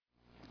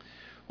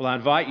Well, I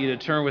invite you to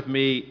turn with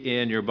me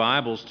in your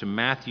Bibles to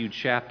Matthew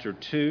chapter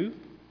 2.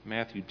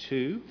 Matthew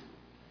 2.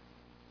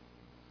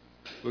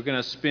 We're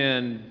going to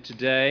spend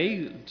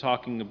today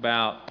talking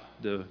about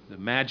the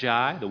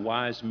Magi, the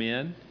wise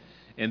men.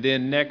 And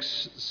then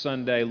next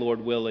Sunday,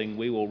 Lord willing,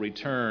 we will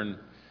return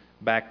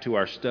back to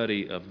our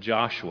study of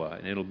Joshua.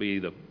 And it'll be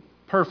the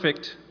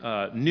perfect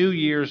New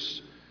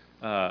Year's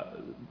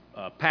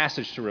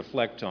passage to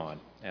reflect on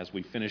as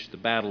we finish the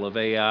battle of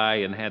Ai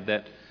and had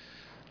that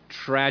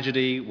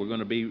tragedy. We're going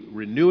to be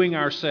renewing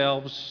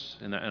ourselves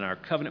and our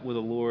covenant with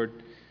the Lord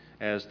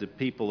as the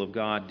people of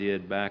God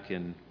did back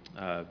in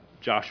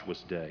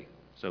Joshua's day.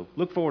 So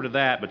look forward to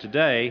that. But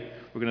today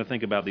we're going to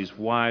think about these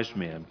wise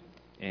men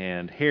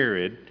and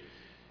Herod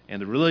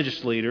and the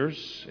religious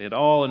leaders and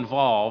all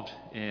involved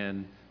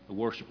in the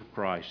worship of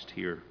Christ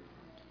here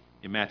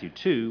in Matthew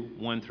 2,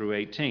 1 through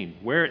 18,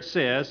 where it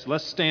says,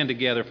 let's stand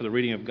together for the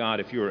reading of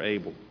God if you are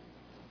able.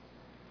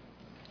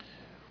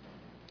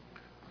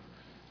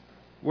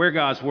 Where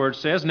God's word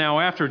says, Now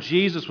after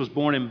Jesus was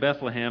born in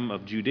Bethlehem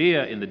of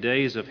Judea in the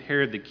days of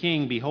Herod the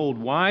king, behold,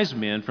 wise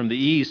men from the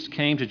east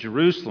came to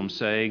Jerusalem,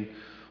 saying,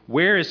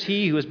 Where is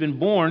he who has been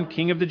born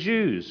King of the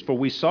Jews? For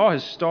we saw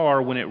his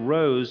star when it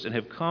rose and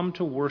have come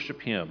to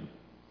worship him.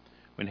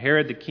 When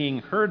Herod the king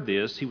heard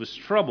this, he was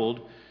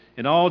troubled,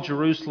 and all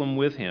Jerusalem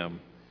with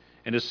him.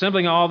 And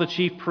assembling all the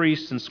chief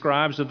priests and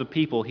scribes of the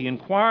people, he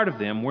inquired of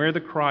them where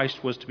the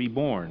Christ was to be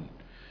born.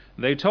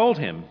 They told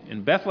him,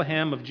 In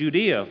Bethlehem of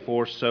Judea,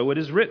 for so it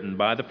is written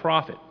by the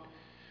prophet.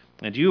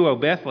 And you, O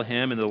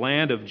Bethlehem, in the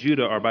land of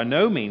Judah, are by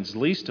no means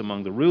least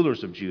among the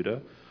rulers of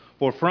Judah,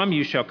 for from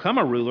you shall come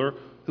a ruler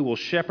who will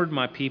shepherd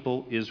my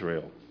people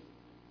Israel.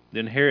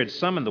 Then Herod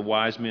summoned the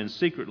wise men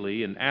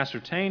secretly and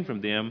ascertained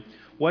from them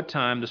what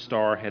time the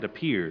star had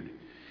appeared.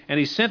 And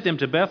he sent them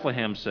to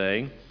Bethlehem,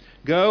 saying,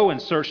 Go and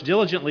search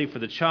diligently for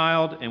the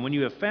child, and when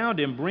you have found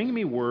him, bring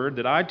me word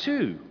that I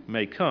too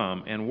may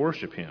come and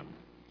worship him.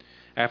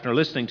 After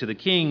listening to the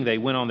king, they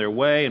went on their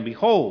way, and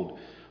behold,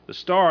 the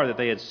star that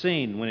they had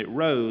seen when it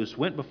rose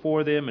went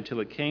before them until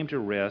it came to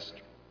rest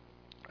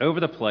over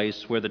the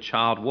place where the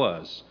child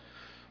was.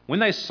 When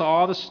they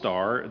saw the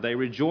star, they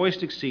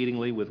rejoiced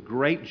exceedingly with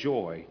great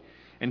joy.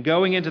 And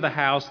going into the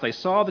house, they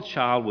saw the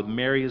child with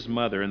Mary his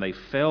mother, and they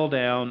fell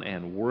down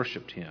and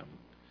worshipped him.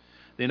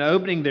 Then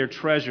opening their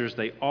treasures,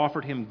 they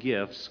offered him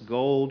gifts,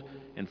 gold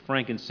and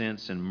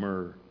frankincense and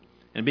myrrh.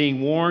 And being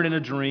warned in a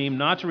dream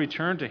not to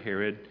return to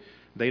Herod,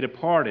 they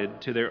departed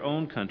to their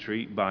own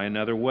country by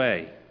another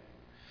way.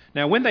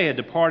 Now when they had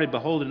departed,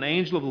 behold, an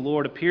angel of the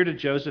Lord appeared to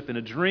Joseph in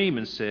a dream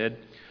and said,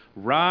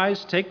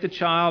 Rise, take the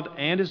child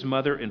and his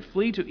mother, and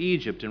flee to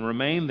Egypt, and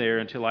remain there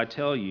until I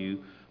tell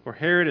you, for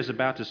Herod is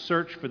about to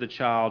search for the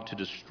child to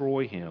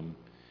destroy him.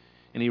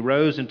 And he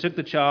rose and took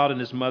the child and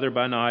his mother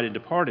by night and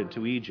departed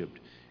to Egypt,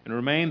 and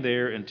remained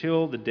there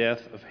until the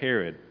death of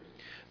Herod.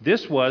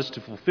 This was to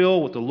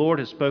fulfill what the Lord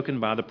had spoken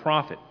by the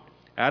prophet.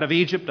 Out of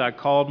Egypt I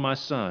called my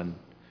son.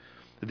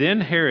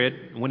 Then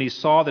Herod, when he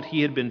saw that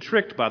he had been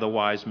tricked by the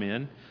wise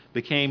men,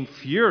 became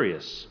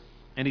furious,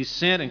 and he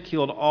sent and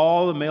killed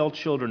all the male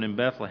children in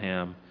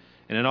Bethlehem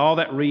and in all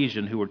that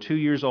region who were 2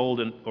 years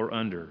old or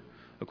under,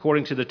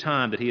 according to the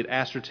time that he had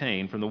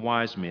ascertained from the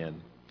wise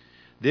men.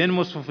 Then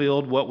was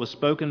fulfilled what was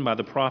spoken by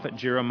the prophet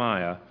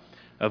Jeremiah.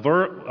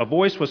 A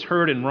voice was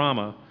heard in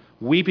Ramah,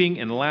 weeping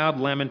in loud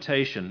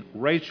lamentation,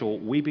 Rachel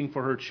weeping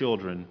for her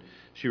children.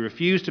 She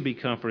refused to be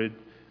comforted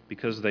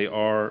because they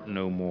are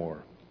no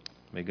more.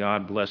 May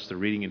God bless the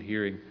reading and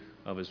hearing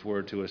of his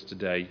word to us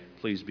today.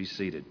 Please be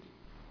seated.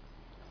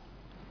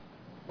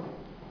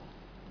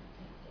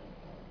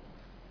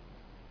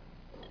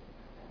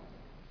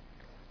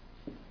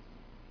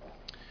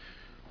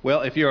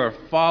 Well, if you are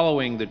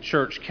following the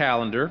church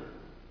calendar,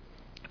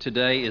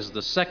 today is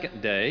the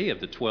second day of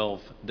the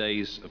 12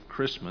 days of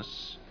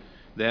Christmas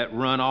that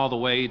run all the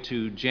way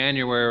to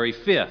January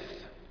 5th.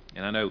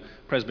 And I know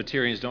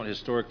Presbyterians don't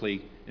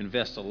historically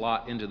invest a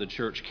lot into the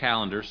church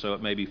calendar, so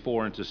it may be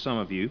foreign to some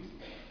of you.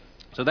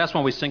 So that's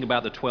why we sing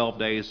about the 12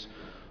 days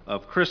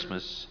of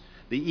Christmas.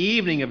 The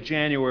evening of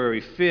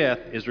January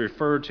 5th is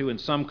referred to in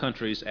some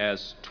countries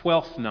as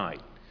Twelfth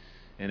Night.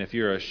 And if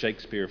you're a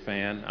Shakespeare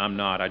fan, I'm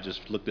not. I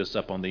just looked this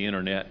up on the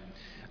internet.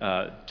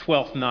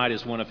 Twelfth Night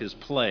is one of his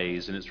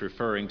plays, and it's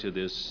referring to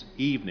this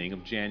evening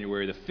of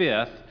January the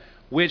 5th,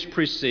 which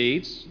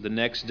precedes the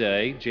next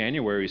day,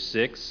 January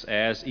 6th,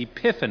 as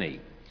Epiphany.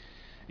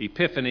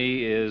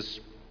 Epiphany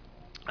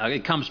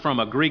it comes from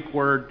a Greek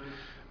word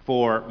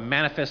for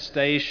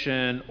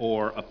manifestation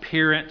or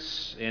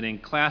appearance, and in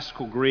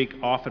classical Greek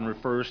often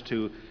refers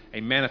to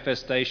a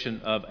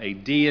manifestation of a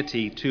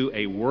deity to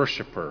a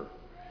worshiper.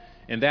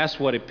 And that's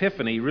what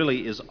Epiphany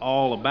really is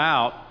all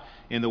about.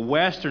 In the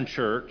Western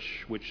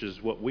Church, which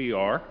is what we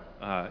are,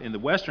 in the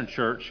Western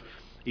Church,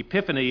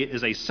 Epiphany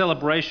is a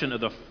celebration of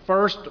the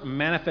first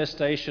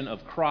manifestation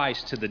of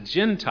Christ to the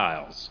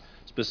Gentiles,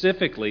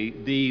 specifically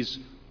these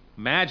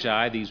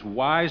magi, these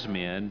wise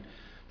men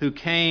who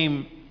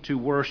came to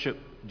worship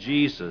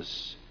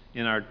Jesus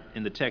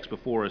in the text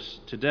before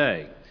us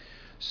today.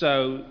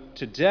 So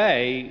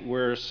today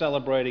we're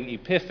celebrating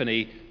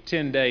Epiphany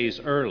 10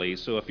 days early.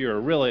 So if you're a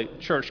really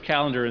church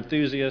calendar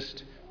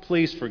enthusiast,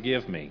 please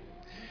forgive me.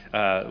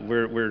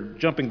 We're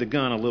jumping the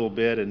gun a little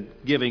bit and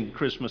giving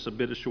Christmas a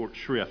bit of short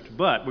shrift.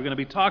 But we're going to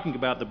be talking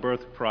about the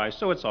birth of Christ,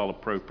 so it's all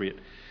appropriate.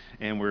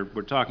 And we're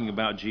talking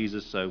about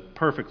Jesus, so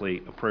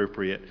perfectly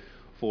appropriate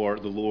for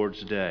the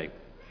Lord's Day.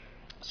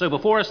 So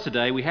before us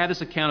today, we have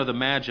this account of the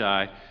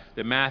Magi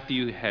that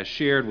Matthew has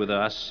shared with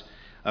us,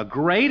 a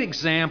great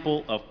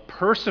example of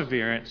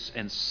perseverance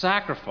and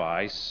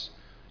sacrifice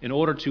in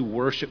order to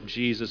worship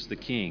Jesus the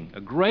King.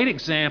 A great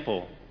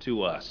example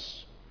to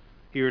us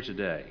here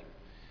today.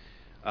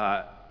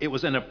 It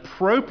was an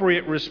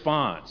appropriate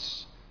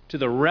response to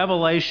the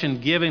revelation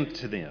given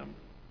to them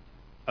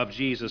of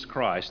Jesus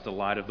Christ, the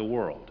light of the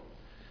world.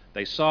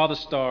 They saw the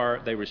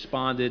star, they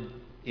responded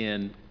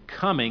in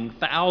coming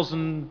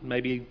 1,000,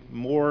 maybe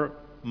more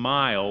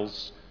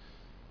miles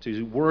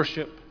to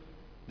worship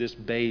this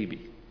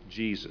baby,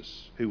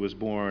 Jesus, who was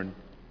born,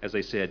 as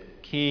they said,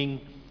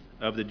 King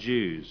of the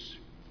Jews.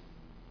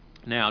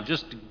 Now,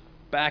 just to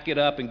back it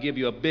up and give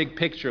you a big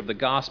picture of the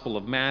Gospel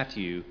of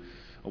Matthew,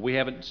 we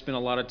haven't spent a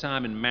lot of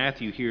time in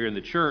Matthew here in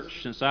the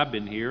church since I've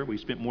been here. We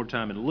spent more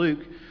time in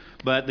Luke.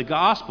 But the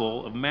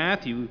Gospel of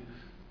Matthew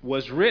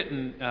was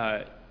written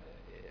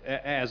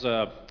as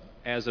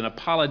an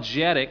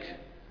apologetic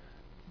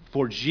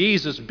for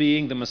Jesus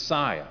being the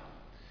Messiah.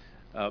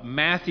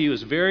 Matthew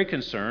is very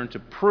concerned to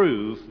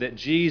prove that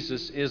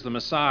Jesus is the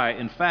Messiah.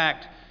 In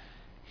fact,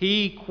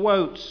 he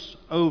quotes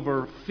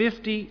over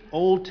 50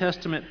 Old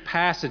Testament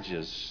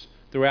passages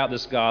throughout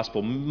this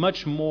gospel,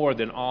 much more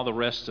than all the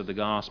rest of the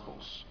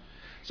Gospels.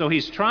 So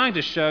he's trying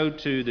to show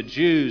to the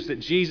Jews that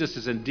Jesus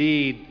is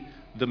indeed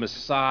the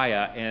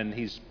Messiah, and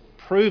he's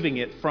proving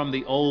it from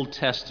the Old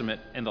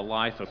Testament and the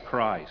life of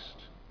Christ.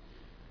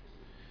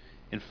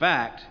 In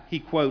fact, he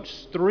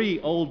quotes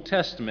 3 Old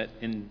Testament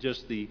in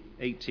just the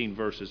 18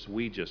 verses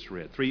we just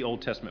read. 3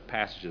 Old Testament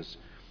passages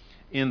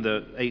in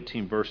the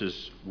 18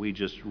 verses we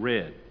just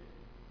read.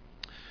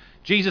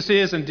 Jesus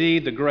is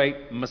indeed the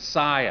great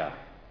Messiah,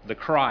 the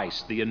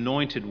Christ, the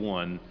anointed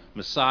one.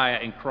 Messiah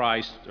and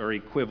Christ are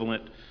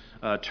equivalent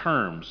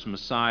terms.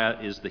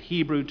 Messiah is the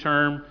Hebrew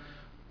term.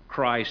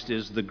 Christ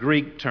is the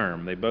Greek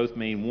term. They both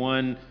mean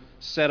one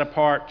set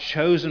apart,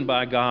 chosen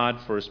by God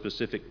for a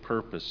specific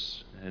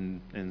purpose.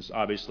 And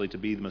obviously to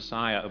be the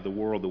Messiah of the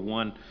world, the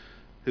one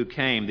who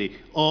came, the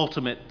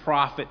ultimate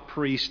prophet,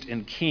 priest,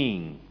 and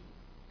king.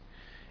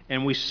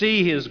 And we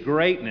see his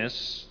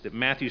greatness that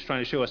Matthew's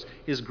trying to show us,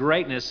 his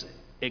greatness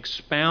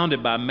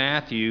expounded by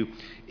Matthew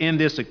in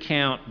this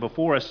account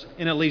before us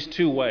in at least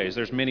 2 ways.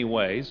 There's many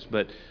ways,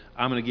 but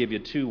I'm going to give you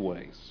 2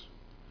 ways.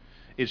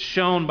 It's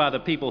shown by the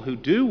people who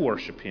do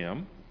worship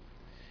him,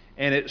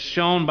 and it's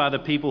shown by the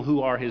people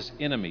who are his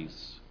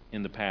enemies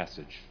in the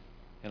passage.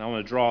 And I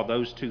want to draw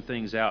those 2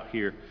 things out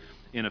here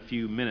in a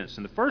few minutes.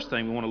 And the first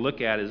thing we want to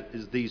look at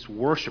is these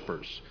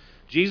worshipers.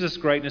 Jesus'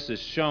 greatness is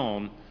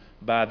shown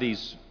by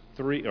these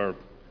 3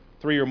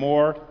 or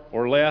more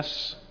or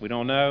less, we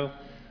don't know.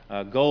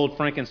 Gold,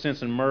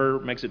 frankincense, and myrrh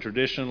makes it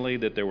traditionally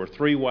that there were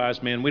 3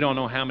 wise men. We don't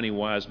know how many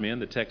wise men.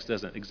 The text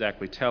doesn't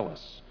exactly tell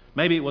us.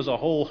 Maybe it was a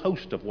whole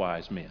host of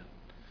wise men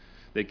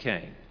that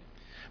came.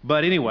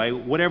 But anyway,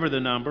 whatever the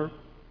number,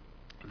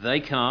 they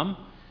come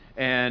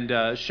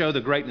and show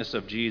the greatness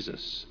of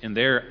Jesus in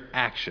their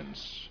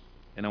actions.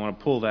 And I want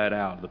to pull that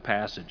out of the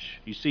passage.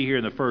 You see here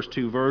in the first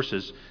 2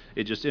 verses,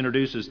 it just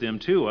introduces them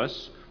to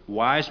us,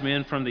 wise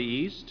men from the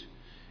east.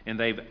 And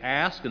they've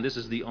asked, and this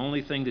is the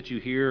only thing that you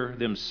hear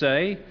them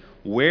say,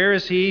 "Where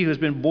is he who has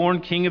been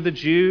born King of the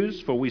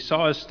Jews? For we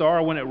saw his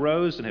star when it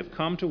rose and have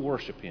come to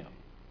worship him."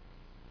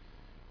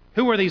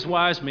 Who are these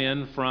wise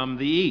men from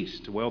the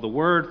east? Well, the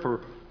word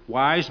for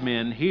wise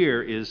men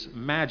here is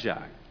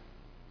magi.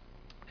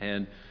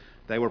 And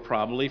they were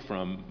probably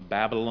from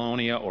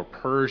Babylonia or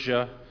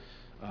Persia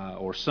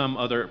or some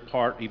other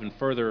part even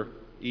further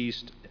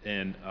east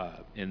in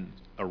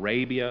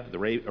Arabia,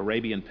 the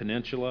Arabian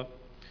Peninsula.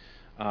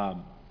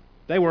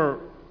 They were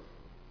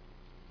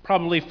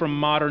probably from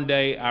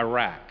modern-day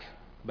Iraq,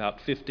 about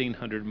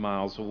 1,500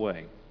 miles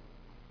away.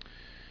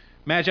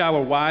 Magi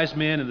were wise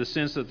men in the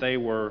sense that they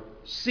were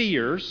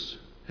seers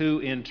who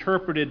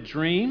interpreted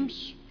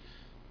dreams,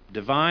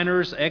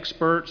 diviners,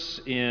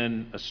 experts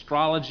in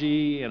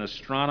astrology and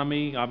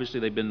astronomy. Obviously,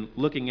 they've been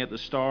looking at the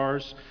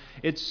stars.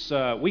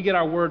 We get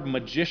our word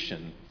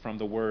magician from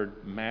the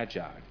word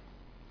magi.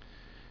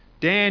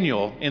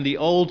 Daniel in the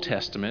Old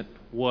Testament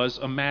was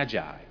a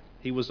magi.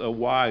 He was a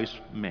wise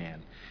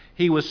man.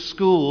 He was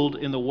schooled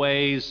in the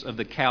ways of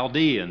the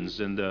Chaldeans,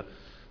 and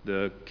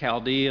the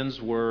Chaldeans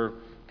were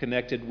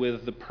connected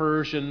with the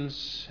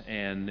Persians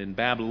and in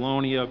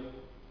Babylonia,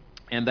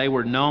 and they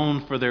were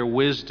known for their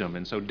wisdom.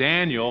 And so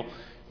Daniel,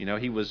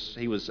 he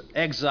was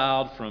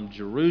exiled from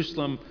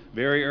Jerusalem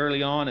very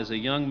early on as a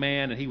young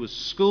man, and he was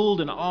schooled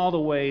in all the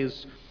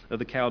ways of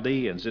the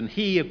Chaldeans. And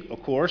he,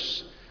 of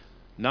course,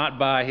 not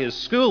by his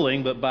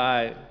schooling, but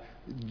by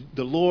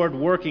the Lord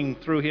working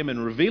through him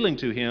and revealing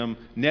to him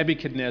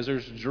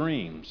Nebuchadnezzar's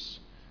dreams.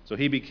 So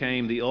he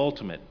became the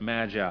ultimate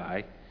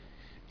magi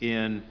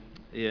in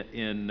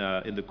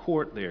the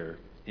court there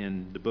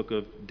in the book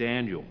of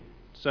Daniel.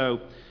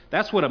 So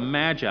that's what a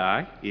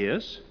magi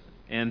is.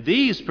 And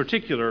these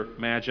particular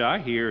magi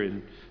here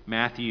in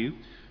Matthew,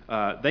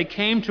 they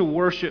came to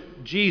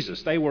worship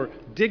Jesus. They were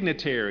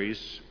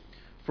dignitaries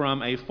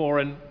from a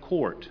foreign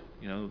court.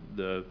 You know,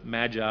 the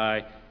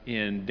magi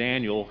in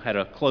Daniel had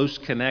a close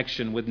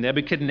connection with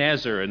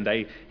Nebuchadnezzar,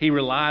 and he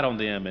relied on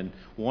them and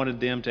wanted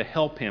them to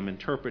help him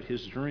interpret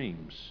his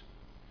dreams.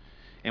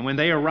 And when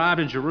they arrived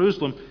in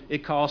Jerusalem,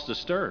 it caused a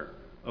stir,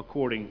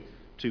 according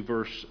to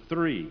verse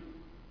 3.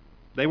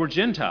 They were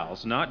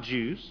Gentiles, not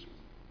Jews,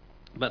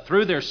 but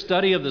through their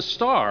study of the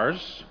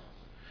stars,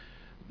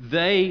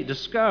 they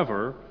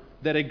discover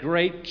that a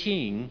great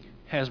king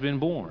has been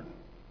born.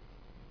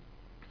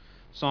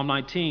 Psalm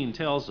 19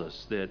 tells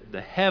us that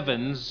the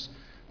heavens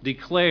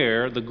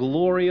declare the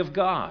glory of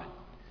God.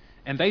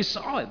 And they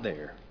saw it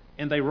there,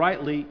 and they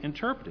rightly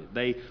interpreted.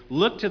 They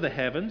looked to the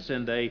heavens,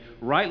 and they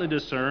rightly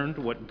discerned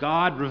what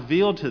God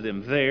revealed to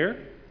them there.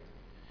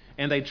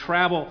 And they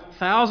travel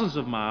thousands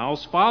of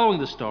miles following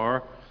the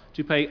star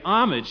to pay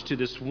homage to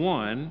this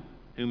one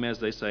whom, as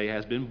they say,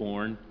 has been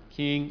born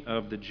King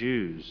of the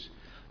Jews.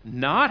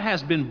 Not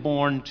has been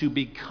born to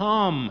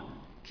become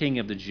King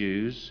of the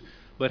Jews,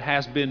 but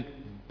has been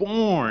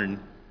born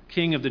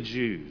King of the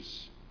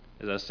Jews.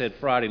 As I said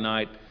Friday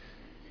night,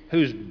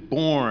 who's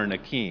born a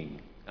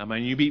king? I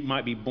mean, you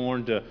might be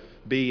born to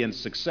be in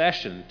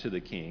succession to the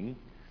king,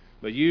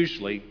 but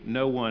usually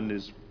no one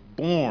is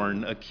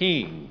born a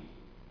king.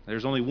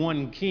 There's only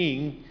one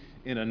king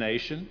in a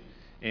nation,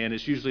 and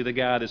it's usually the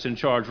guy that's in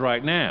charge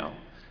right now.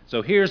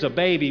 So here's a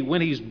baby.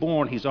 When he's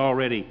born, he's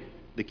already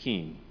the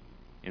king.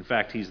 In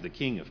fact, he's the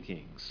King of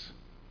Kings.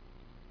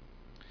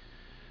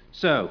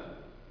 So,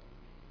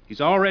 he's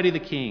already the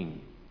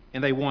king,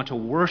 and they want to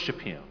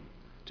worship him,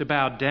 to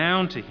bow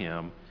down to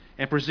him,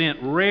 and present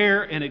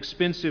rare and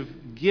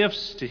expensive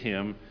gifts to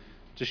him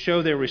to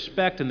show their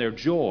respect and their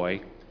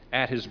joy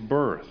at his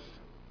birth.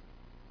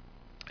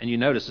 And you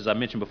notice, as I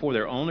mentioned before,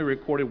 their only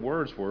recorded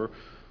words were,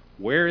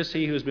 "Where is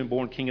he who has been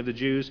born King of the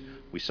Jews?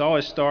 We saw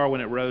his star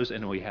when it rose,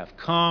 and we have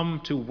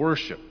come to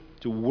worship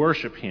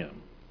him."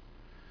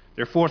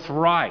 They're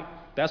forthright.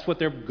 That's what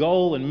their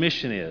goal and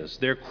mission is,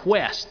 their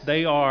quest.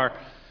 They are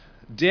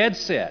dead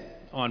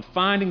set on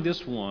finding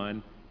this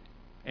one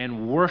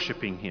and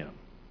worshiping him.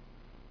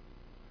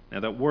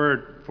 Now, that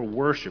word for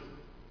worship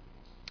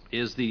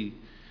is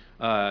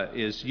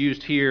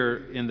used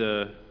here and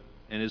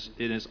it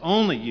is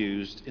only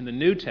used in the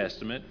New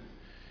Testament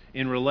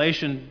in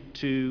relation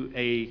to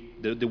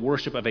the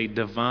worship of a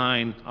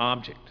divine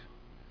object.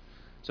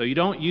 So you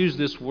don't use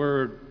this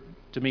word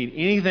to mean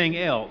anything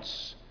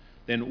else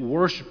than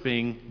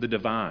worshiping the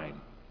divine.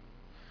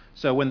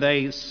 So when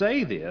they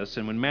say this,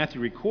 and when Matthew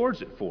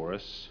records it for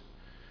us,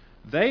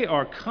 they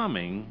are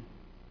coming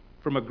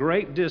from a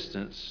great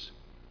distance,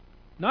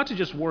 not to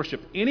just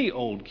worship any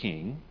old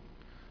king,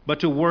 but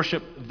to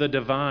worship the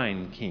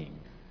divine king.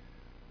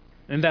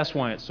 And that's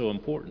why it's so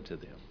important to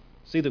them.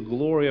 See the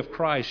glory of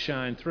Christ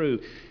shine through.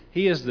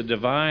 He is the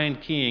divine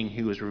king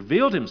who has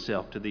revealed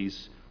himself to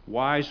these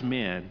wise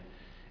men,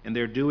 and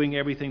they're doing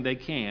everything they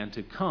can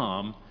to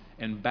come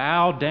and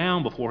bow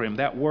down before him.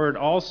 That word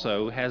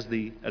also has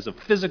as a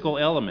physical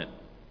element,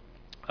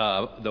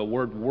 the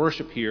word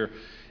worship here,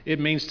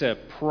 it means to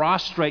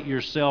prostrate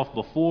yourself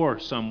before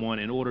someone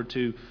in order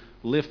to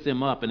lift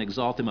them up and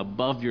exalt them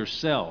above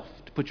yourself,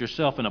 to put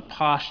yourself in a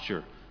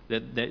posture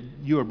that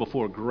you are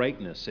before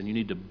greatness and you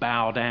need to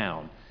bow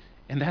down.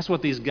 And that's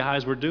what these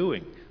guys were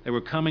doing. They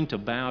were coming to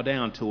bow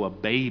down to a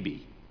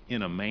baby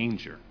in a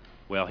manger.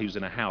 Well, he was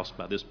in a house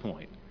by this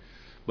point.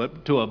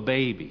 But to a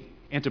baby,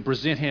 and to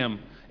present him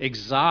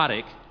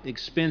exotic,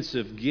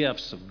 expensive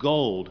gifts of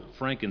gold,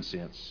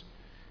 frankincense,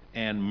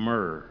 and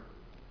myrrh.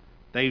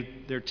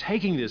 They're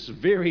taking this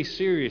very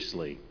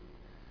seriously,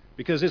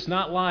 because it's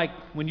not like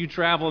when you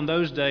travel in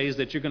those days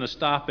that you're going to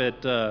stop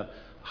at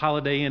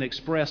Holiday Inn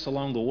Express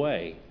along the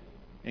way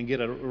and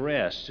get a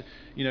rest.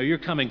 You know, you're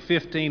coming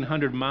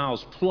 1,500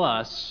 miles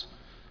plus,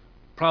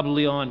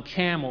 probably on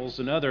camels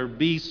and other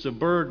beasts of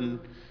burden.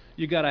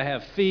 You got to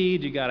have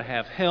feed, you got to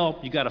have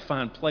help, you got to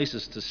find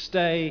places to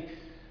stay.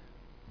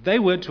 They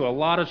went to a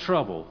lot of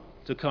trouble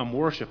to come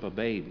worship a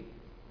baby.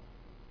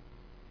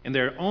 And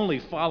they're only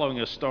following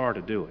a star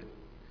to do it.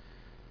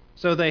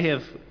 So they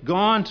have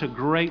gone to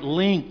great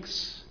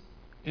lengths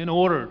in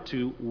order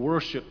to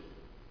worship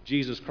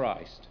Jesus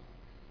Christ.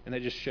 And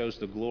that just shows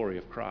the glory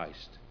of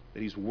Christ,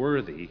 that he's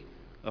worthy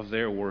of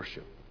their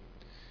worship.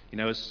 You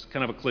know, it's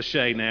kind of a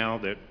cliche now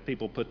that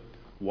people put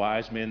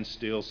wise men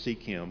still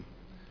seek him.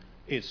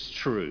 It's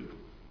true.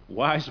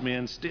 Wise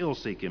men still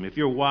seek him. If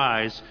you're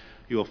wise,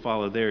 you will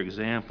follow their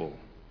example.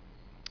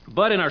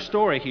 But in our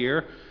story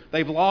here,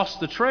 they've lost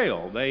the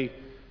trail. They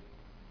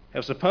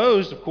have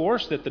supposed, of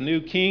course, that the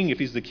new king, if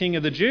he's the king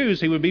of the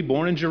Jews, he would be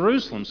born in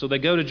Jerusalem. So they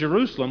go to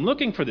Jerusalem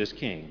looking for this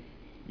king,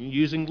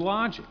 using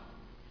logic.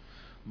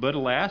 But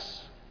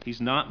alas,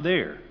 he's not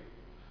there.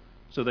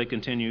 So they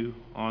continue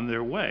on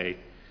their way.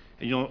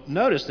 And you'll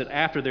notice that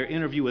after their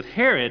interview with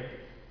Herod,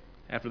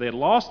 after they had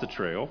lost the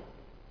trail,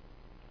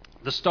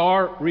 the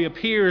star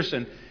reappears,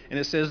 and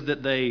it says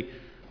that they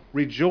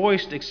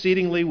rejoiced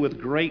exceedingly with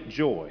great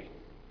joy.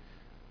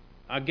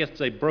 I guess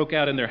they broke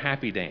out in their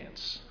happy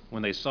dance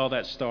when they saw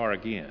that star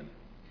again.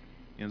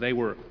 And they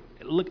were,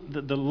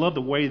 love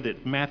the way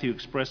that Matthew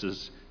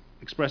expresses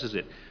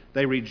it.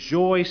 They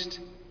rejoiced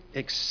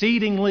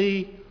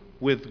exceedingly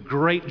with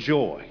great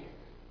joy.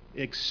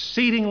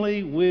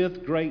 Exceedingly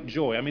with great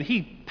joy. I mean,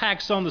 he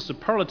packs on the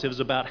superlatives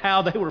about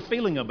how they were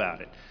feeling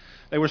about it.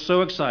 They were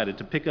so excited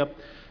to pick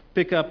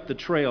up the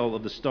trail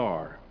of the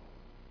star.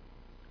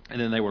 And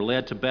then they were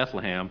led to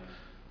Bethlehem,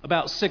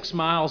 about 6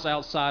 miles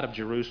outside of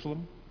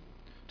Jerusalem,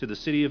 to the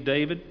city of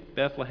David,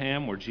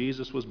 Bethlehem, where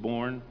Jesus was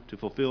born to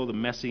fulfill the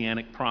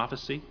messianic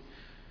prophecy.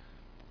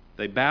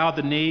 They bowed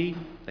the knee,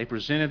 they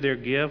presented their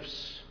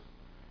gifts,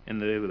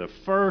 and they were the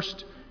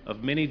first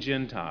of many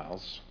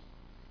Gentiles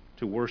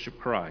to worship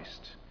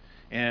Christ.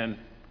 And,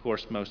 of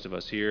course, most of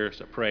us here,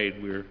 as I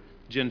prayed, we're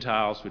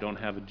Gentiles. We don't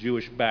have a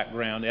Jewish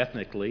background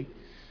ethnically.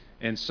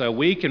 And so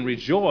we can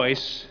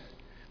rejoice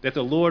that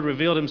the Lord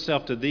revealed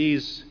himself to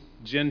these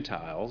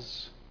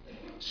Gentiles,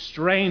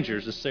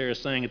 strangers, as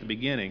Sarah's saying at the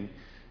beginning.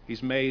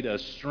 He's made a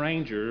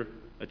stranger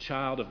a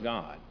child of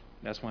God.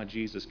 That's why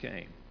Jesus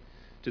came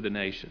to the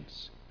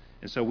nations.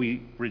 And so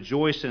we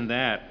rejoice in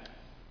that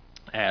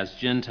as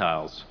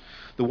Gentiles.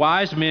 The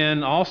wise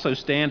men also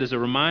stand as a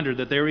reminder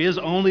that there is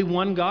only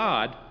one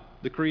God,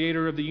 the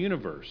creator of the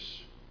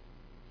universe,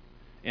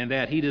 and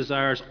that he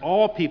desires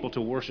all people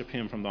to worship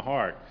him from the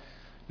heart,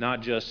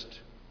 not just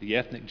the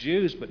ethnic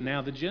Jews, but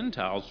now the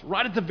Gentiles,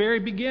 right at the very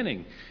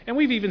beginning. And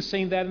we've even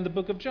seen that in the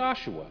book of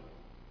Joshua.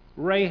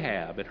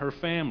 Rahab and her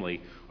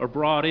family are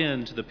brought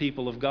in to the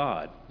people of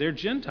God. They're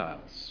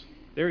Gentiles.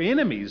 They're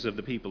enemies of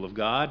the people of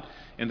God,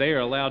 and they are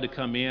allowed to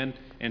come in,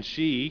 and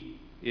she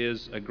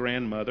is a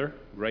grandmother,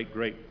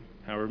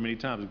 however many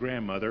times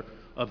grandmother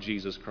of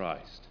Jesus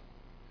Christ.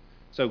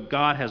 So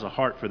God has a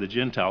heart for the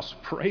Gentiles.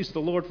 Praise the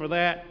Lord for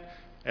that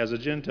as a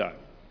Gentile,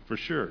 for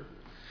sure.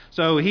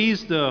 So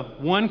he's the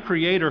one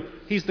creator.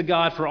 He's the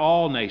God for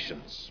all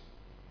nations.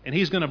 And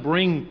he's going to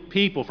bring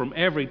people from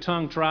every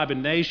tongue, tribe,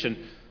 and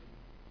nation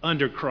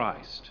under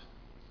Christ.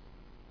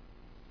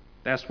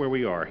 That's where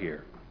we are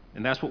here.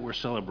 And that's what we're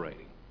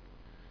celebrating.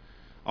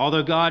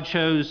 Although God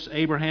chose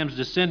Abraham's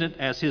descendant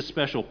as his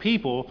special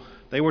people,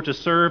 they were to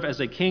serve as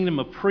a kingdom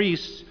of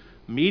priests,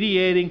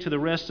 mediating to the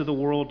rest of the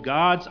world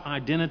God's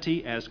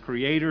identity as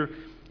creator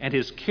and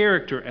his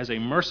character as a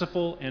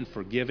merciful and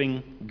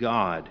forgiving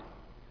God.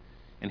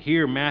 And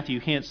here Matthew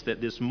hints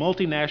that this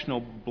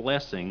multinational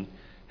blessing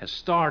has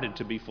started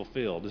to be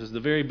fulfilled. This is the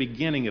very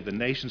beginning of the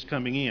nations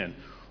coming in.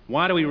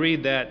 Why do we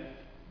read that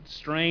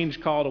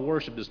strange call to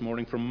worship this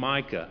morning from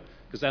Micah?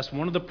 Because that's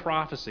one of the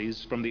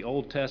prophecies from the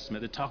Old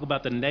Testament that talk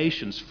about the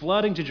nations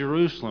flooding to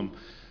Jerusalem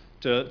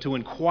to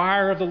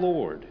inquire of the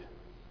Lord.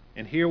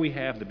 And here we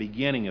have the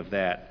beginning of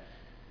that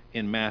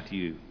in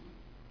Matthew.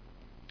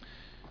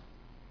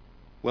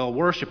 Well,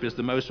 worship is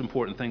the most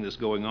important thing that's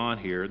going on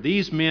here.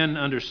 These men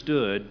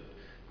understood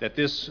that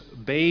this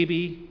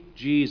baby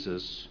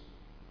Jesus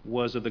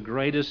was of the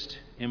greatest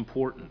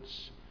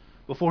importance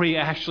before he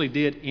actually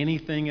did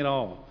anything at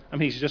all. I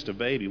mean, he's just a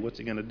baby. What's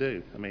he going to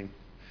do? I mean,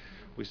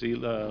 we see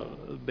the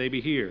baby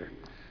here,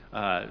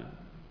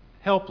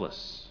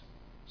 helpless,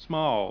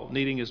 small,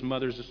 needing his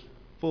mother's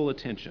full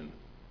attention.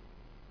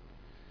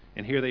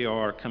 And here they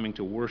are coming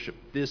to worship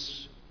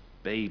this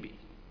baby.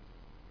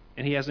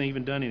 And he hasn't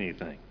even done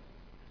anything.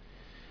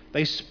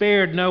 They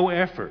spared no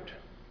effort.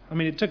 I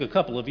mean, it took a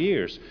couple of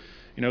years.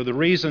 You know, the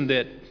reason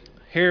that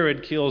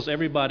Herod kills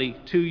everybody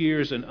 2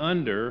 years and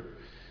under,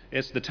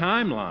 it's the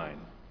timeline.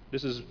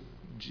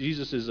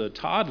 Jesus is a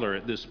toddler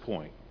at this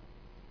point.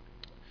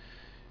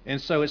 And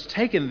so it's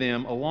taken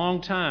them a long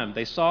time.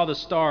 They saw the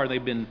star.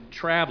 They've been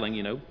traveling,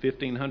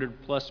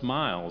 1,500 plus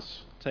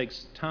miles. It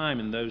takes time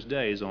in those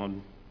days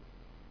on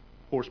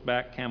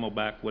horseback,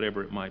 camelback,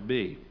 whatever it might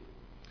be.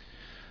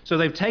 So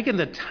they've taken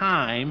the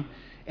time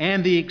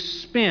and the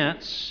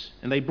expense,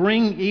 and they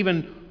bring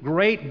even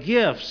great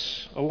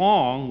gifts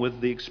along with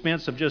the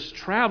expense of just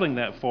traveling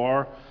that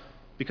far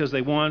because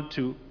they want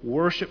to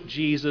worship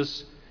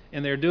Jesus,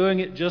 and they're doing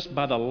it just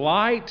by the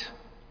light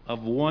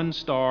of one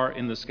star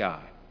in the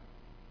sky.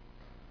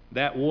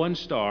 That one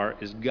star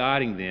is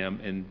guiding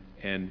them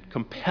and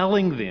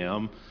compelling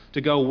them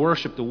to go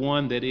worship the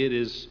one that it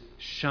is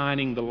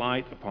shining the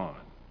light upon.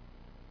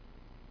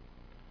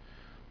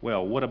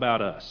 Well, what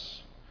about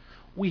us?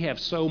 We have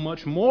so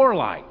much more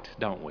light,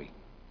 don't we?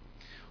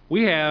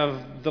 We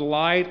have the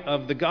light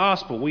of the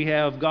gospel. We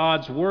have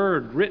God's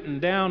word written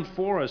down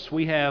for us.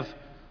 We have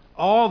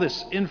all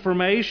this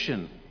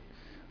information.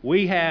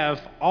 We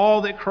have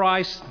all that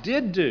Christ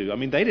did do. I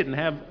mean, they didn't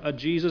have a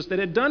Jesus that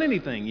had done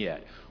anything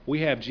yet.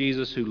 We have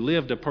Jesus who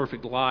lived a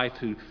perfect life,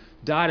 who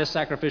died a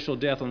sacrificial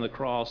death on the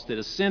cross, that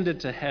ascended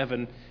to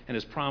heaven and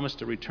has promised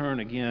to return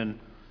again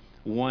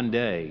one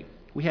day.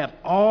 We have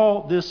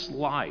all this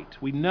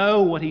light. We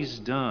know what he's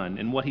done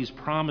and what he's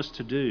promised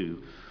to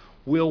do.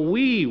 Will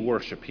we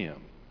worship him?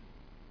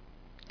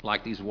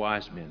 like these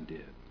wise men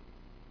did?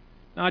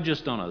 Not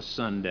just on a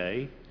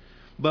Sunday,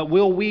 but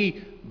will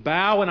we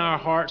bow in our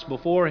hearts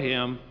before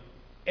Him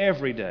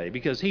every day,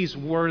 because He's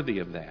worthy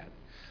of that,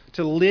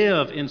 to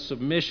live in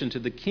submission to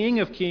the King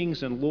of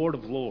Kings and Lord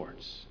of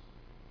Lords,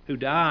 who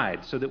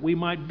died so that we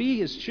might be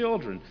His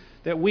children,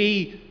 that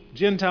we,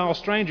 Gentile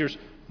strangers,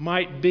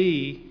 might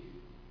be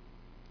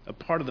a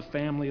part of the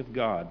family of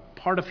God,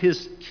 part of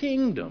His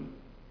kingdom.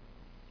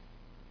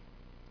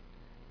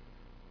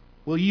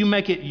 Will you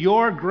make it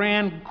your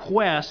grand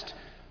quest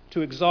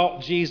to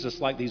exalt Jesus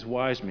like these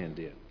wise men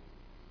did?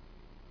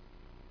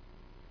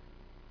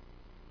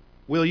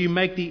 Will you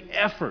make the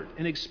effort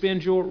and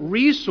expend your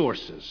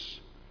resources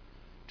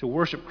to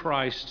worship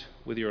Christ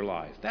with your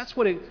life? That's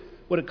what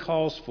it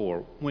calls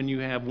for when you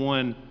have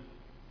one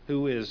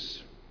who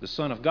is the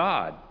Son of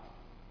God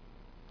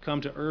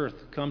come to earth,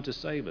 come to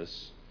save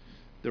us.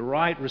 The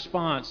right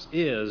response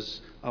is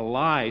a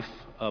life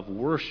of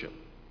worship.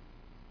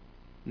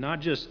 Not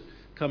just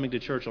coming to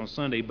church on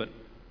Sunday, but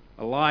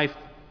a life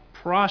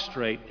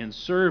prostrate and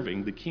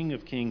serving the King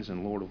of Kings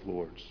and Lord of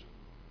Lords.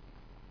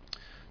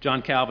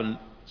 John Calvin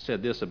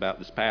said this about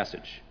this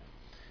passage: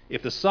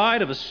 if the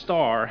sight of a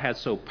star had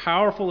so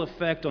powerful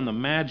effect on the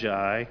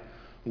Magi,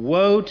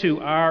 woe to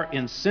our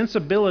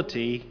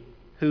insensibility,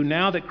 who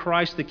now that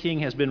Christ the King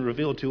has been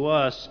revealed to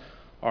us,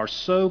 are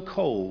so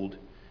cold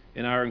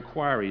in our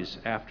inquiries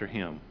after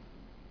Him.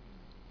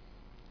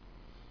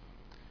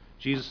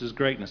 Jesus'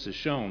 greatness is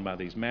shown by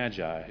these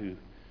Magi who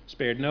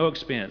spared no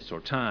expense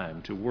or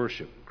time to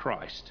worship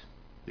Christ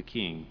the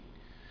King.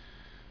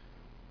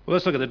 Well,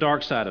 let's look at the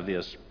dark side of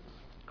this.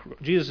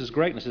 Jesus'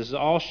 greatness is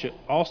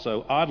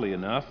also, oddly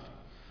enough,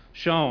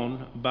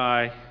 shown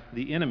by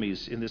the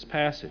enemies in this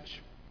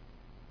passage.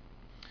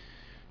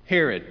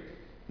 Herod,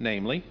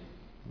 namely,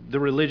 the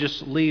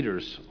religious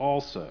leaders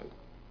also.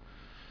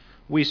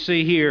 We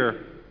see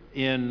here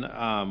in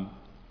one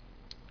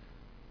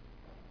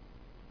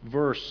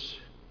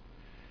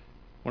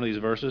of these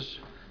verses,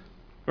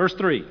 verse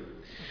 3.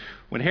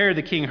 When Herod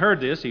the king heard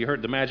this, he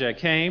heard the Magi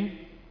came,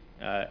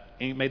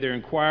 and made their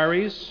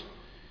inquiries.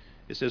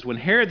 It says, when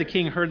Herod the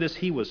king heard this,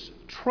 he was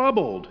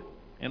troubled,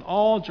 and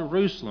all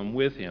Jerusalem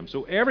with him.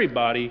 So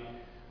everybody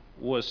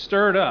was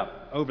stirred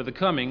up over the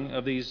coming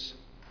of these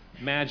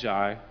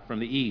Magi from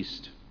the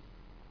east.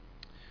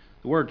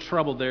 The word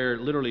troubled there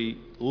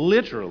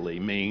literally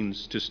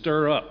means to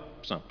stir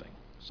up something.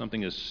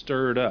 Something is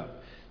stirred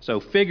up. So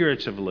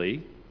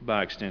figuratively,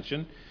 by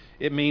extension,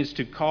 it means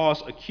to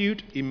cause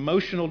acute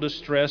emotional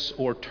distress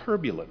or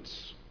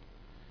turbulence.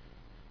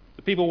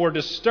 The people were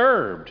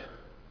disturbed.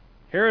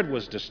 Herod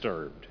was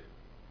disturbed.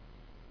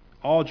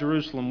 All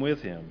Jerusalem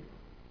with him.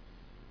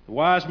 The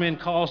wise men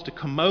caused a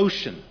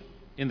commotion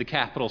in the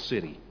capital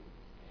city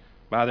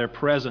by their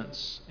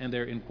presence and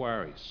their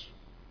inquiries.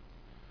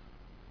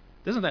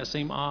 Doesn't that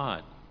seem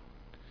odd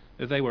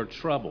that they were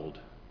troubled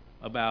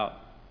about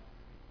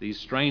these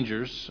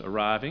strangers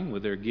arriving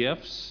with their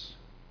gifts,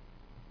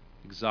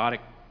 exotic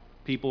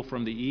people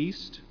from the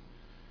east?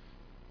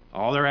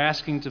 All they're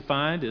asking to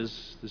find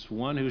is this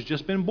one who's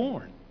just been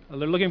born.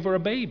 They're looking for a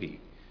baby.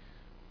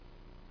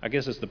 I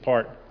guess it's the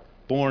part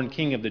born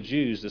king of the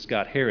Jews that's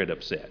got Herod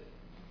upset.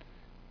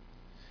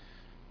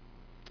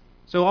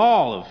 So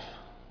all of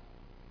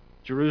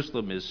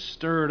Jerusalem is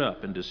stirred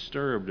up and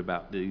disturbed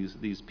about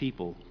these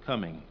people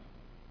coming.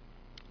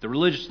 The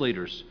religious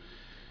leaders,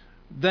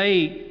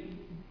 they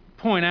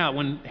point out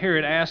when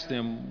Herod asked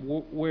them,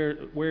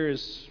 where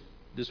is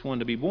this one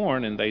to be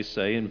born? And they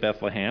say, in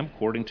Bethlehem,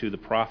 according to the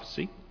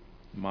prophecy,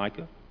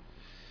 Micah.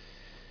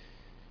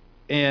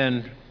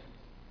 And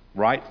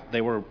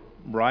they were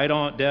right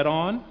on, dead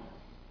on.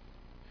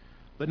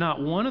 But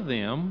not one of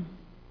them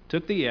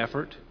took the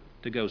effort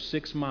to go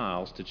 6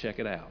 miles to check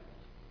it out.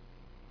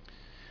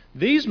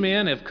 These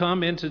men have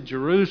come into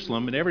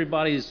Jerusalem, and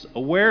everybody's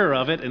aware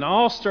of it and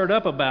all stirred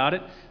up about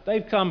it.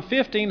 They've come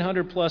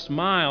 1,500 plus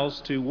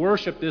miles to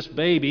worship this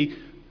baby,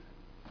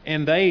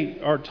 and they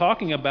are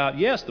talking about,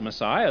 yes, the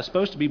Messiah is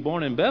supposed to be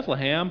born in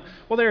Bethlehem.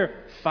 Well, they're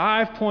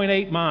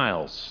 5.8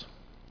 miles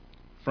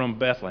from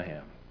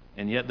Bethlehem,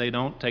 and yet they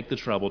don't take the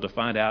trouble to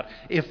find out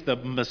if the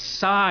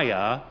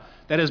Messiah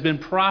that has been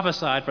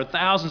prophesied for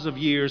thousands of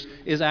years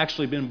has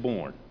actually been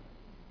born.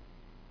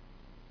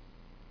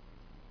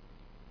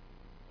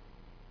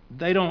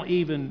 They don't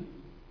even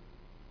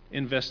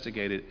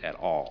investigate it at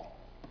all.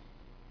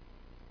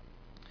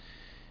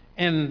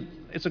 And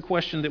it's a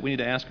question that we need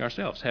to ask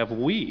ourselves. Are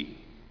we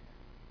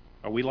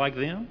like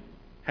them?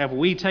 Have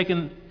we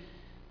taken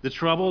the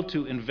trouble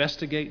to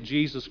investigate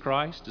Jesus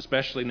Christ,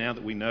 especially now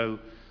that we know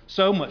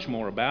so much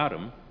more about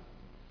Him?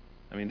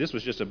 I mean, this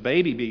was just a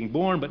baby being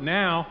born, but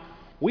now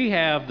we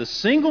have the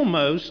single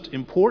most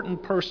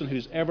important person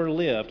who's ever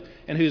lived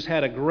and who's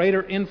had a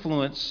greater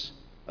influence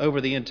over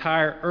the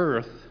entire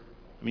earth.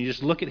 I mean,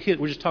 just look at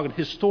we're just talking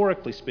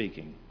historically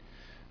speaking.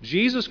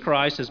 Jesus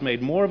Christ has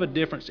made more of a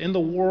difference in the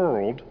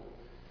world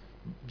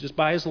just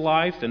by His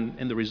life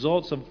and the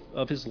results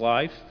of His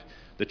life,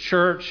 the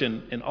church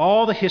and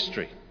all the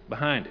history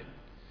behind it.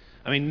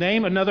 I mean,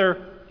 name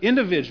another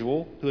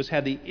individual who has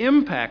had the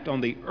impact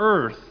on the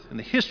earth and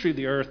the history of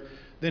the earth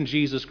than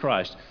Jesus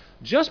Christ.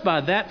 Just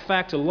by that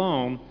fact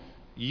alone,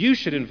 you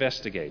should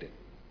investigate it.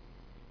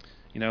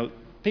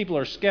 People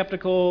are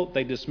skeptical.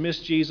 They dismiss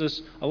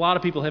Jesus. A lot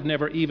of people have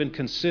never even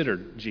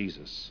considered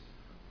Jesus.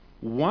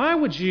 Why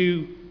would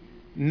you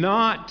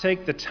not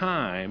take the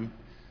time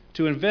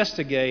to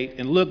investigate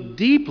and look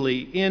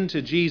deeply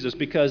into Jesus?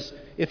 Because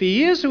if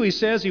he is who he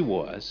says he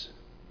was,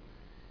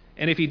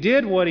 and if he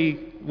did what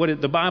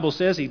the Bible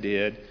says he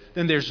did,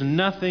 then there's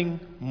nothing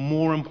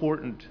more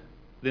important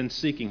than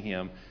seeking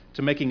him,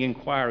 to making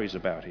inquiries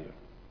about him.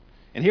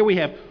 And here we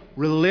have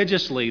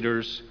religious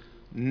leaders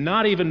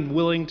not even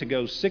willing to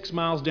go 6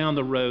 miles down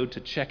the road to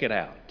check it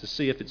out, to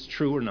see if it's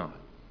true or not.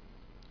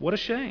 What a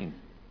shame.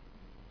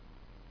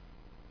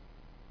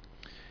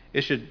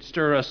 It should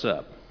stir us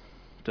up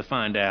to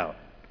find out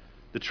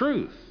the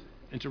truth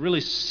and to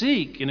really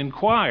seek and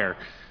inquire.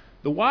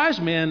 The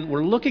wise men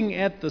were looking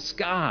at the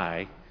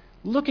sky,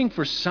 looking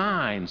for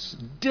signs,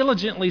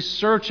 diligently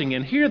searching,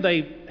 and here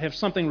they have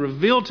something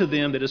revealed to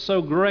them that is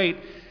so great,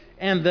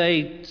 and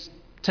they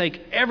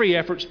take every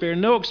effort, spare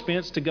no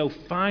expense to go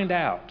find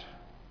out.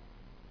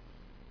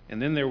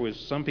 And then there was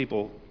some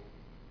people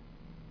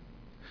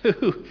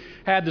who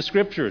had the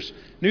scriptures,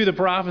 knew the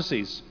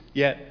prophecies,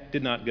 yet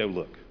did not go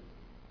look.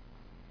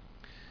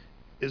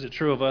 Is it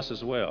true of us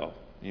as well?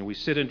 We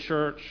sit in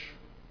church,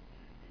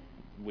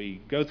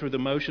 we go through the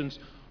motions.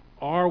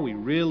 Are we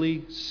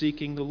really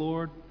seeking the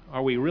Lord?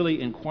 Are we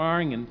really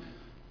inquiring and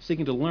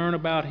seeking to learn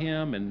about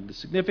him and the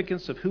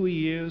significance of who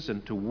he is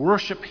and to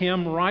worship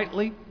him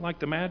rightly like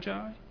the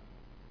Magi?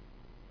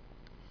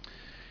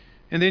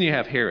 And then you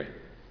have Herod.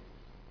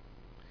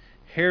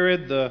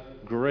 Herod the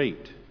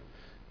Great.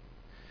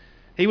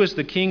 He was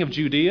the king of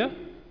Judea,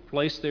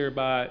 placed there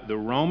by the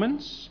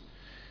Romans.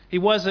 He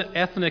wasn't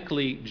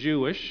ethnically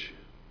Jewish,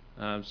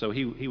 so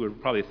he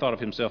would probably have thought of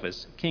himself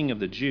as king of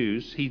the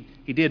Jews. He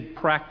did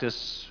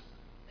practice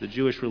the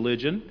Jewish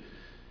religion.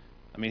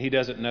 He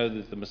doesn't know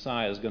that the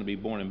Messiah is going to be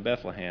born in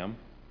Bethlehem,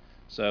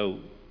 so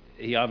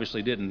he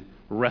obviously didn't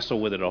wrestle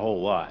with it a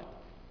whole lot.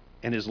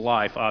 And his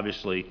life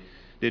obviously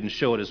didn't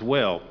show it as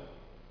well.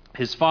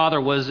 His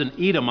father was an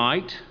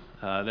Edomite.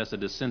 That's a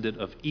descendant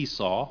of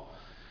Esau,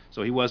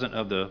 so he wasn't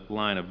of the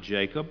line of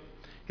Jacob.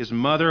 His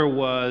mother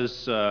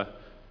was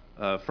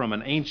from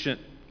an ancient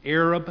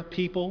Arab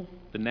people,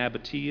 the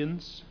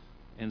Nabateans,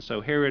 and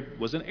so Herod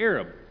was an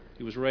Arab.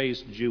 He was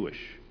raised Jewish.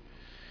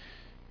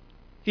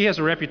 He has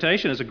a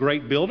reputation as a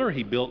great builder.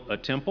 He built a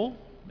temple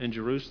in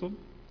Jerusalem,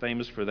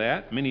 famous for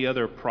that. Many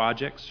other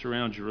projects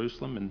around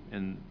Jerusalem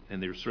and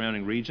their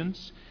surrounding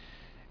regions.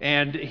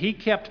 And he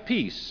kept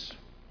peace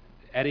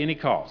at any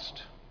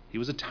cost. He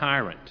was a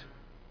tyrant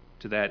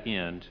to that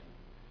end.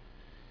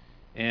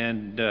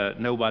 And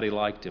nobody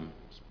liked him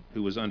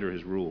who was under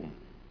his rule.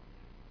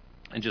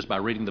 And just by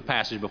reading the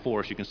passage before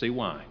us, you can see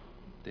why.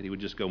 That he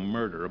would just go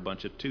murder a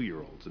bunch of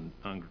 2-year-olds and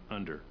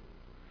under.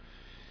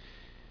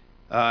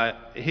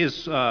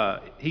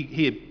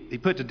 He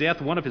put to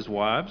death one of his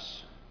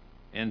wives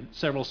and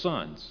several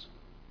sons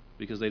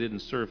because they didn't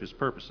serve his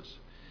purposes.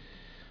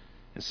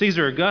 And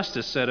Caesar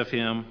Augustus said of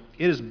him,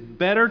 "It is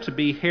better to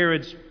be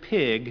Herod's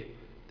pig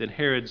than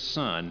Herod's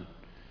son."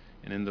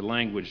 And in the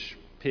language,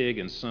 pig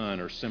and son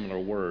are similar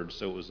words,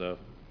 so it was a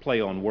play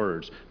on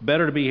words.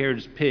 Better to be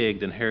Herod's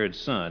pig than Herod's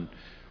son.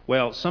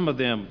 Well, some of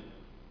them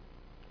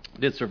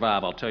did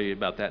survive. I'll tell you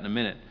about that in a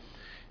minute.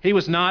 He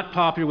was not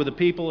popular with the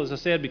people, as I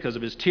said, because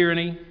of his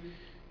tyranny.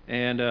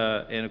 And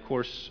of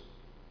course,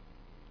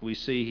 we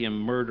see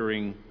him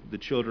murdering the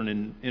children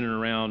in and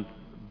around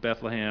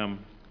Bethlehem,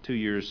 2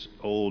 years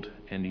old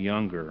and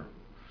younger.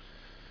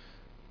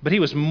 But he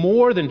was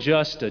more than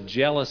just a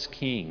jealous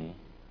king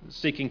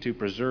seeking to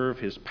preserve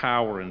his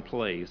power and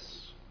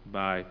place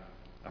by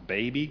a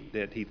baby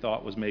that he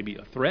thought was maybe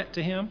a threat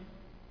to him.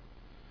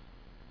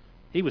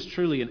 He was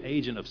truly an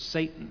agent of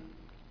Satan,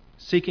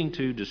 seeking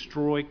to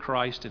destroy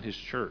Christ and his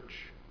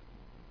church.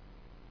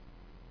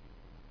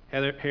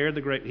 Herod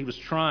the Great, he was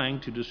trying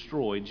to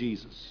destroy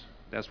Jesus.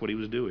 That's what he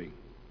was doing.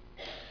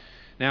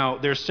 Now,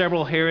 there's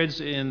several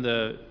Herods in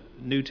the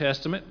New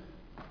Testament.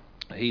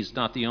 He's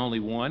not the only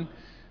one.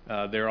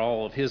 They're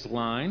all of his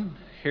line.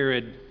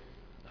 Herod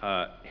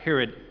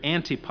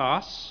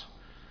Antipas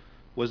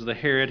was the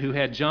Herod who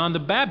had John the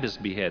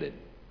Baptist beheaded.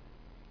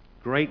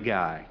 Great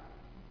guy.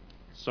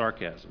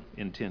 Sarcasm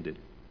intended.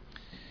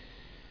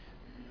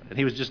 And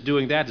he was just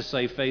doing that to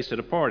save face at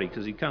a party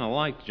because he kind of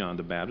liked John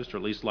the Baptist, or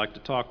at least liked to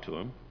talk to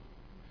him.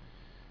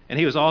 And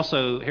he was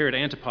also, Herod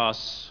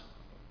Antipas,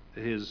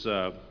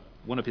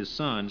 one of his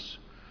sons,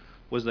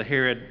 was the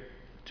Herod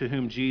to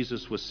whom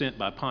Jesus was sent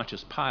by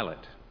Pontius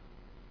Pilate.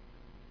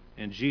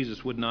 And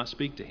Jesus would not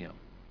speak to him,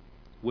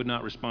 would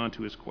not respond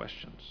to his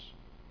questions.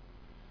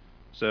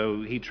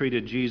 So he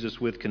treated Jesus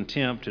with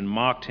contempt and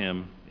mocked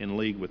him in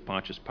league with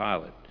Pontius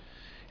Pilate.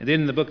 And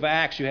then in the book of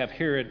Acts, you have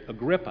Herod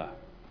Agrippa,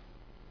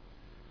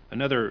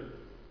 another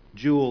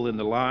jewel in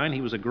the line. He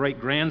was a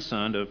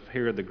great-grandson of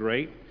Herod the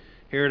Great.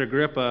 Herod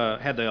Agrippa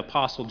had the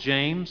Apostle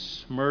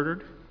James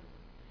murdered.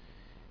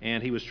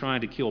 and he was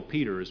trying to kill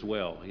Peter as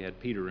well. He had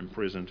Peter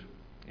imprisoned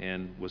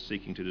and was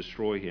seeking to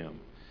destroy him.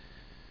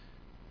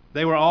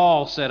 They were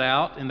all set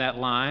out in that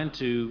line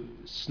to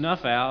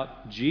snuff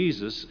out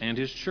Jesus and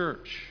his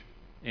church.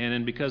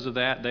 And because of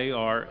that, they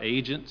are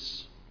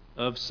agents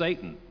of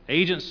Satan,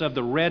 agents of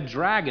the red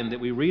dragon that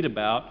we read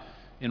about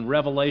in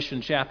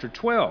Revelation chapter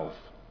 12,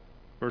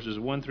 verses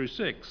 1 through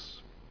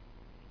 6,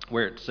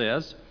 where it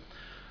says,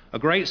 "A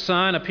great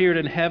sign appeared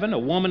in heaven, a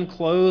woman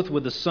clothed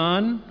with the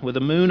sun, with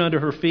the moon under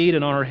her feet,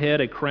 and on her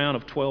head a crown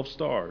of 12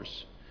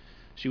 stars.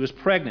 She was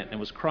pregnant and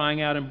was crying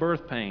out in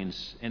birth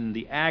pains and in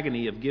the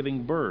agony of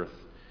giving birth.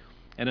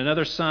 And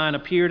another sign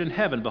appeared in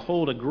heaven.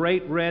 Behold, a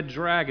great red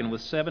dragon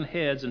with 7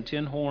 heads and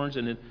 10 horns,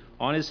 and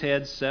on his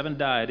head 7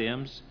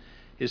 diadems.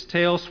 His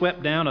tail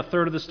swept down a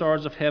third of the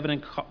stars of heaven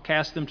and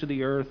cast them to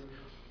the earth.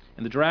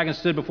 And the dragon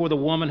stood before the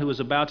woman who was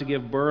about to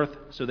give birth,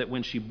 so that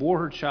when she bore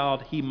her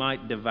child, he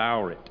might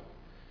devour it.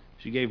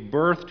 She gave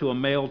birth to a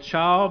male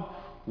child,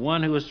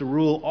 one who is to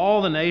rule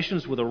all the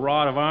nations with a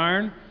rod of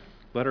iron.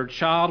 But her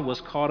child was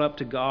caught up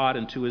to God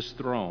and to his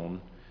throne.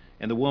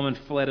 And the woman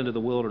fled into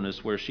the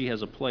wilderness, where she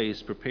has a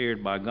place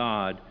prepared by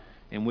God,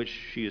 in which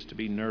she is to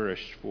be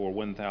nourished for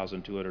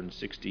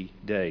 1,260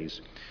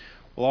 days."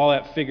 Well, all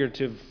that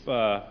figurative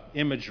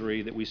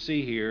imagery that we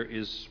see here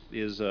is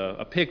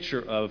a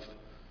picture of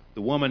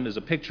the woman, is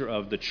a picture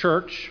of the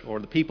church or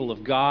the people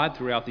of God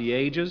throughout the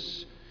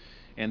ages.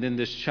 And then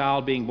this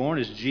child being born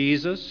is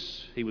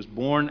Jesus. He was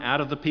born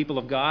out of the people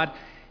of God.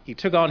 He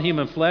took on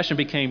human flesh and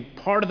became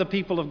part of the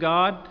people of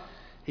God.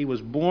 He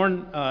was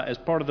born as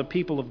part of the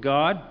people of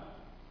God.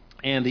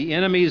 And the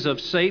enemies of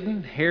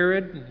Satan,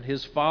 Herod,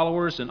 his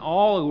followers, and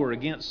all who are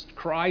against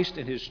Christ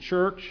and his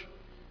church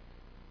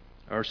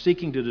are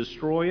seeking to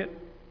destroy it.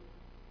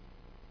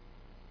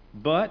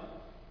 But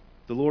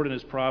the Lord in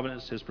his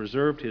providence has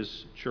preserved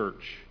his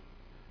church.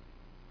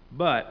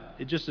 But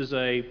it just is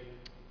a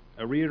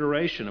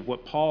reiteration of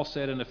what Paul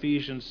said in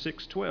Ephesians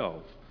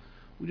 6:12.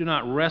 We do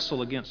not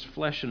wrestle against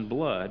flesh and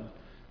blood,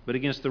 but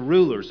against the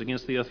rulers,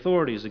 against the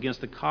authorities,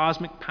 against the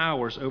cosmic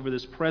powers over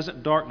this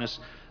present darkness,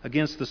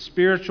 against the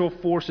spiritual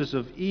forces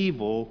of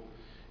evil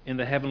in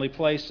the heavenly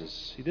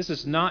places. See, this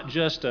is not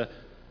just a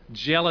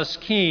jealous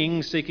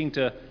king seeking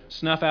to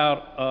snuff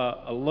out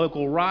a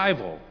local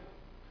rival.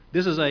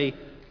 This is a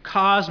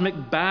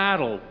cosmic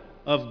battle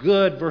of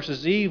good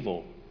versus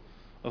evil,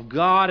 of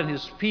God and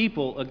his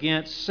people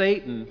against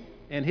Satan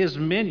and his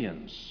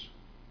minions.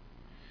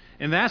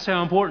 And that's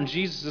how important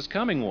Jesus'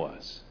 coming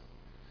was.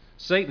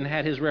 Satan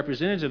had his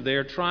representative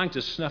there trying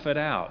to snuff it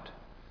out,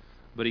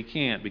 but he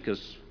can't,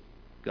 because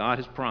God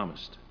has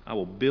promised, "I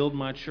will build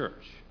my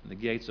church, and the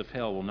gates of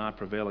hell will not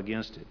prevail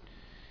against it."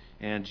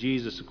 And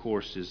Jesus, of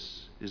course,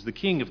 is the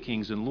King of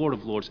kings and Lord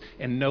of lords,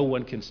 and no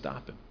one can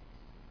stop him.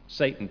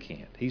 Satan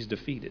can't. He's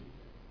defeated.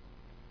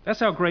 That's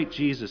how great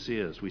Jesus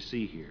is, we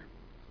see here.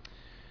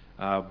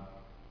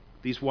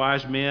 These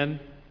wise men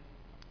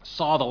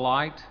saw the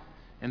light,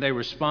 and they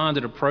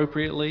responded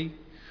appropriately.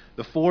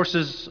 The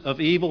forces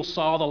of evil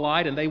saw the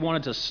light, and they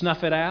wanted to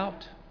snuff it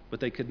out, but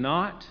they could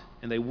not,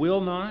 and they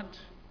will not.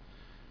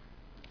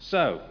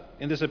 So,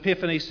 in this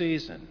Epiphany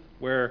season,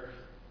 where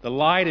the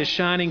light is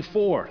shining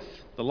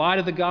forth, the light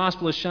of the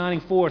gospel is shining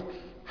forth,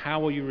 how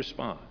will you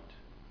respond?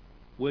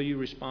 Will you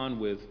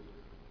respond with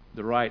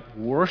the right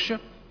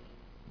worship,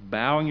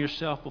 bowing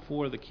yourself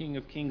before the King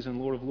of kings and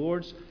Lord of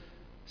lords,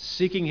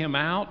 seeking him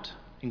out,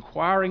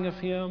 inquiring of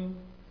him,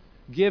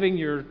 giving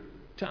your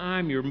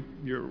time,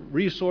 your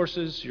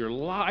resources, your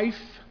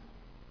life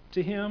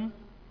to him?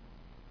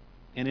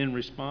 And in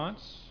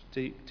response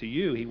to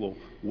you, he will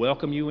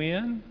welcome you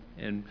in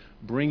and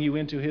bring you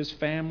into his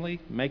family,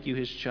 make you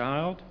his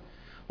child.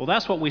 Well,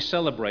 that's what we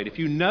celebrate. If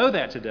you know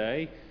that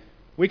today,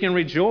 we can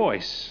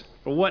rejoice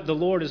for what the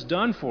Lord has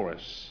done for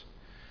us.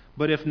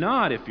 But if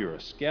not, if you're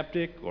a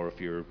skeptic, or if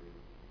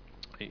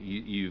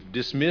you've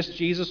dismissed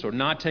Jesus or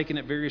not taken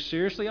it very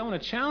seriously, I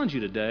want to challenge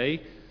you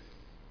today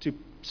to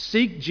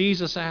seek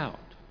Jesus out.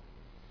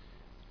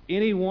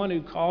 Anyone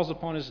who calls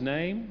upon his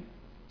name,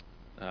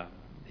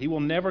 he will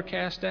never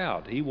cast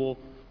out. He will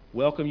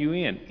welcome you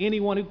in.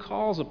 Anyone who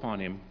calls upon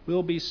him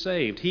will be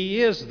saved.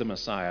 He is the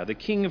Messiah, the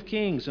King of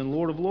kings and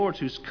Lord of lords,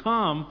 who's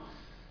come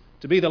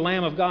to be the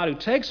Lamb of God who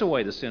takes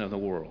away the sin of the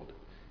world.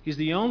 He's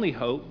the only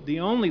hope, the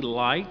only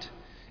light.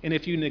 And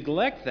if you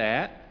neglect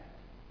that,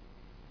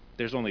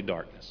 there's only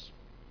darkness.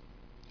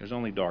 There's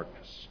only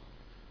darkness.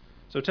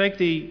 So take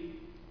the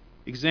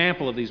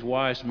example of these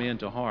wise men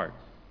to heart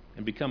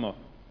and become a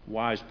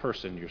wise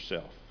person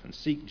yourself and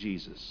seek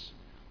Jesus.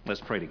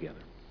 Let's pray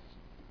together.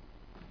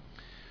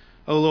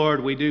 Oh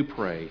Lord, we do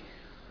pray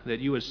that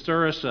you would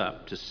stir us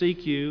up to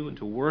seek you and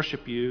to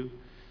worship you,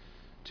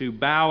 to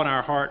bow in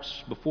our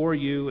hearts before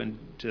you, and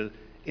to,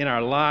 in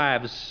our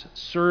lives,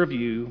 serve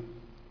you,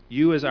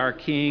 you as our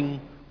King,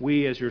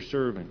 we as your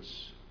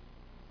servants,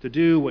 to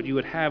do what you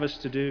would have us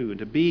to do and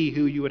to be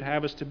who you would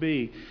have us to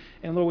be.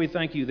 And Lord, we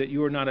thank you that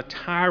you are not a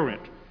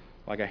tyrant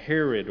like a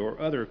Herod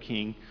or other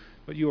king,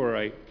 but you are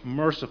a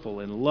merciful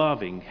and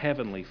loving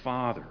Heavenly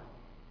Father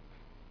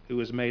who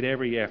has made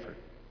every effort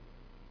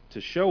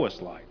to show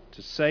us light,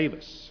 to save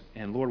us.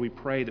 And Lord, we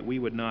pray that we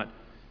would not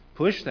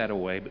push that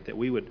away, but that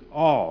we would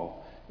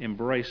all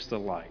embrace the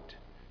light.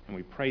 And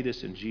we pray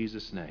this in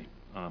Jesus' name.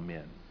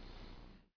 Amen.